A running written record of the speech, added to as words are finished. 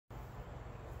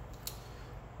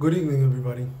Good evening,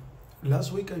 everybody.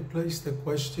 Last week I placed a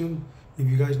question if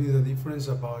you guys knew the difference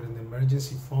about an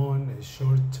emergency fund, a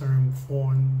short-term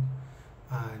fund,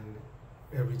 and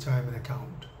a retirement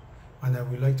account. And I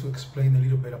would like to explain a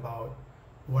little bit about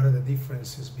what are the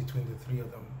differences between the three of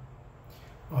them.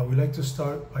 I would like to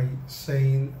start by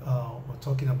saying or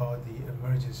talking about the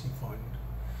emergency fund.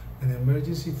 An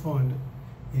emergency fund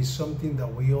is something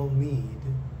that we all need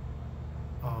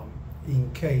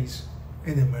in case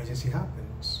an emergency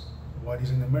happens. What is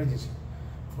an emergency?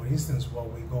 For instance, what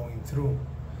we're going through,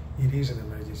 it is an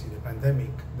emergency. The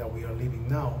pandemic that we are living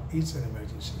now is an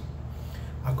emergency.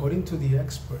 According to the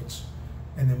experts,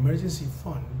 an emergency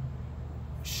fund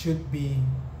should be,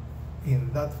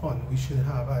 in that fund, we should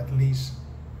have at least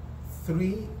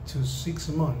 3 to 6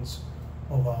 months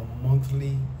of our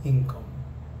monthly income.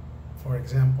 For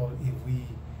example, if we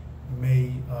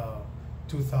made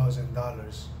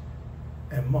 $2,000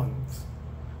 a month,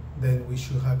 then we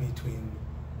should have between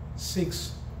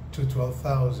 6 to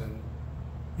 12,000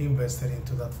 invested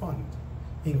into that fund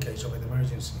in case of an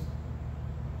emergency.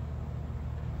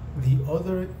 The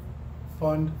other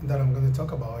fund that I'm going to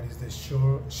talk about is the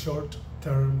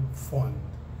short-term fund,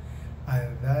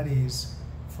 and that is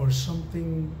for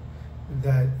something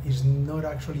that is not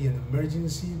actually an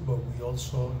emergency, but we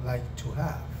also like to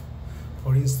have.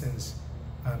 For instance,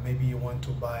 maybe you want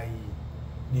to buy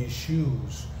new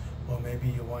shoes, or maybe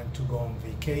you want to go on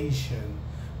vacation,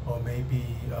 or maybe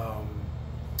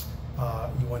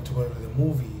you want to go to the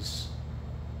movies.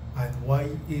 And why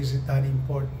is it that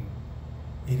important?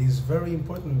 It is very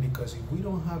important because if we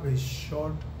don't have a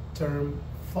short-term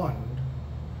fund,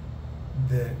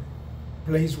 the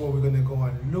place where we're going to go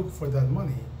and look for that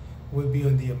money will be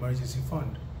on the emergency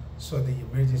fund. So the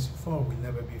emergency fund will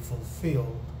never be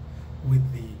fulfilled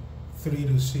with the 3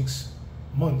 to 6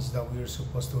 months that we are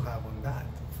supposed to have on that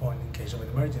fund in case of an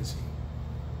emergency.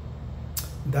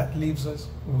 That leaves us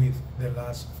with the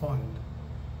last fund,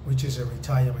 which is a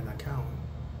retirement account.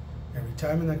 A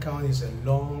retirement account is a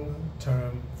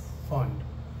long-term fund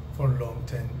for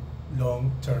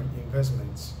long-term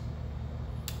investments.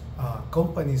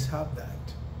 Companies have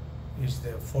that. It's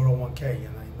the 401k,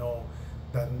 and I know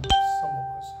that some of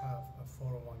us have a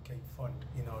 401k fund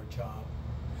in our job,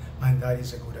 and that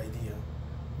is a good idea.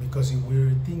 Because if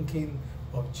we're thinking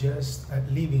of just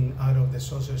living out of the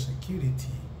Social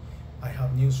Security, I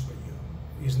have news for you.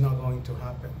 It's not going to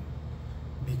happen,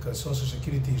 because Social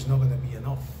Security is not going to be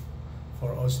enough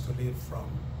for us to live from.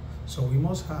 So we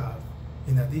must have,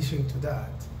 in addition to that,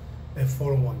 a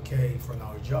 401k from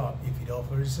our job if it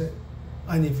offers it,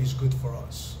 and if it's good for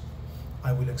us.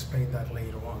 I will explain that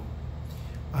later on.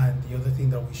 And the other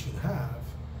thing that we should have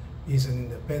is an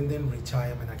independent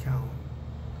retirement account.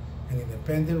 An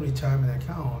independent retirement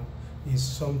account is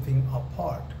something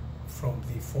apart from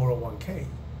the 401k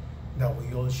that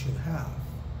we all should have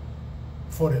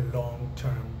for a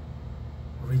long-term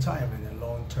retirement, a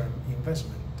long-term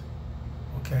investment.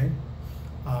 Okay?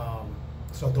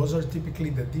 So those are typically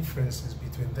the differences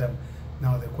between them.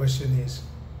 Now the question is,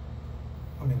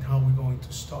 how are we going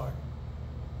to start?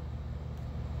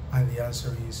 And the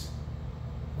answer is,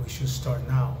 we should start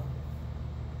now.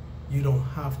 You don't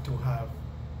have to have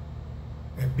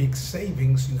a big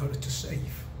savings in order to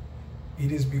save.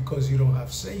 It is because you don't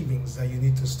have savings that you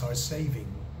need to start saving.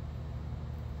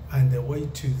 And the way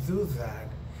to do that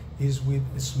is with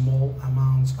small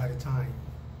amounts at a time.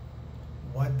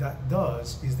 What that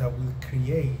does is that will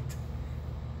create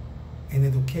an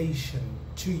education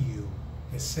to you,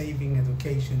 a saving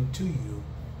education to you,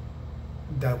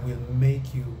 that will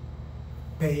make you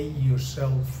pay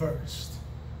yourself first,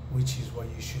 which is what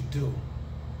you should do.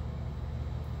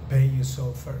 Pay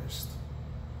yourself first.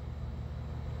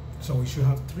 So we should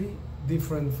have 3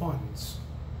 different funds.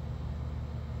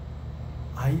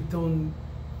 I don't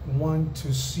want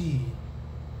to see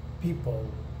people,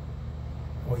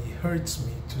 or it hurts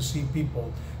me to see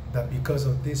people that because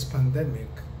of this pandemic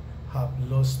have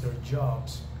lost their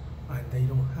jobs and they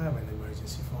don't have an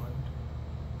emergency fund.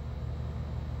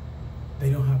 They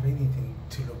don't have anything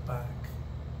to look back,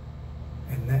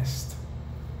 a nest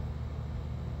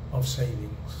of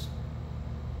savings.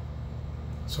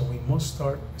 So we must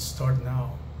start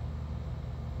now.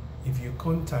 If you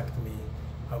contact me,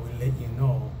 I will let you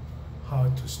know how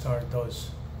to start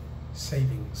those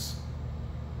savings,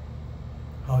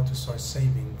 how to start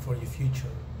saving for your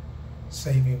future,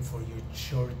 saving for your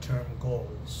short-term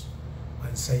goals,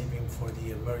 and saving for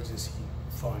the emergency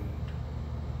fund.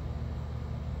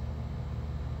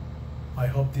 I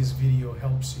hope this video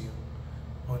helps you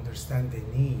understand the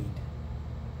need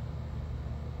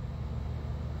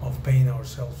of paying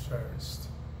ourselves first.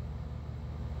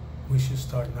 We should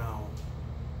start now.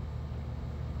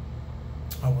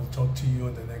 I will talk to you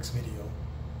in the next video,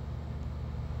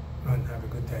 and have a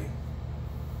good day.